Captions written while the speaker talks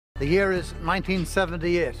The year is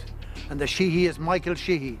 1978, and the Sheehy is Michael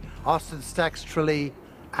Sheehy, Austin Stacks, Tralee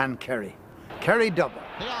and Kerry. Kerry-Dublin,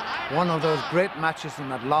 one of those great matches in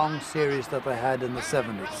that long series that they had in the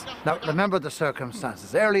 70s. Now, remember the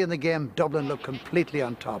circumstances. Early in the game, Dublin looked completely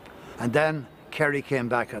on top, and then Kerry came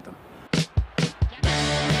back at them.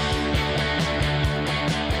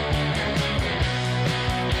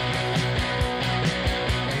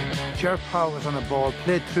 Ger Power was on a ball,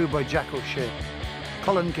 played through by Jack O'Shea.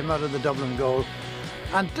 Cullen came out of the Dublin goal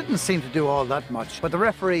and didn't seem to do all that much, but the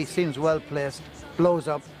referee seems well placed, blows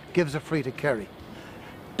up, gives a free to Kerry.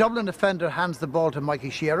 Dublin defender hands the ball to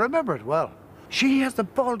Magee. I remember it well. Sheehy has the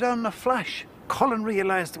ball down in a flash. Cullen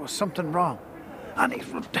realised there was something wrong, and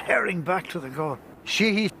he's tearing back to the goal.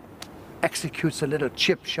 Sheehy executes a little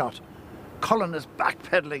chip shot. Cullen is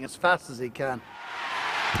backpedaling as fast as he can,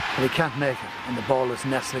 but he can't make it, and the ball is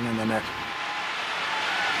nestling in the net.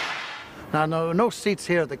 Now, no seats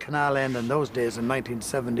here at the canal end in those days in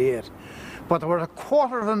 1978, but there were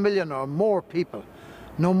 250,000 or more people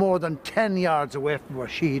no more than 10 yards away from where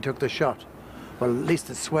Sheehy took the shot. Well, at least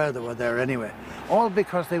I swear they were there anyway. All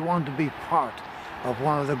because they wanted to be part of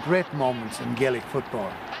one of the great moments in Gaelic football.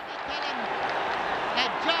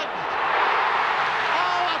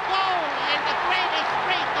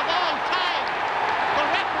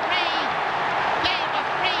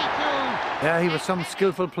 Yeah, he was some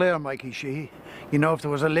skillful player, Mikey Sheehy. You know, if there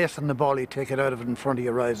was a lace on the ball, he'd take it out of it in front of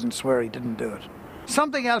your eyes and swear he didn't do it.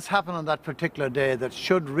 Something else happened on that particular day that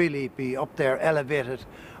should really be up there, elevated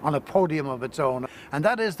on a podium of its own, and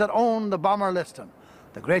that is that Owen the Bomber Liston,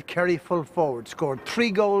 the great Kerry full forward, scored 3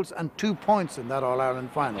 goals and 2 points in that All-Ireland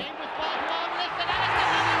final.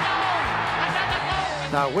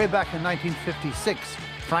 Now, way back in 1956,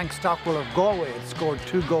 Frank Stockwell of Galway had scored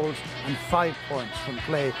 2 goals and 5 points from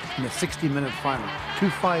play in the 60-minute final.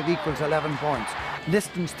 2-5 equals 11 points.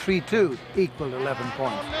 Liston's 3-2 equaled 11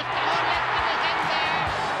 points.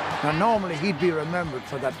 Now, normally he'd be remembered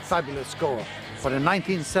for that fabulous score, but in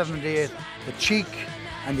 1978, the cheek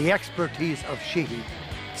and the expertise of Sheehy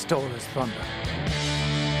stole his thunder.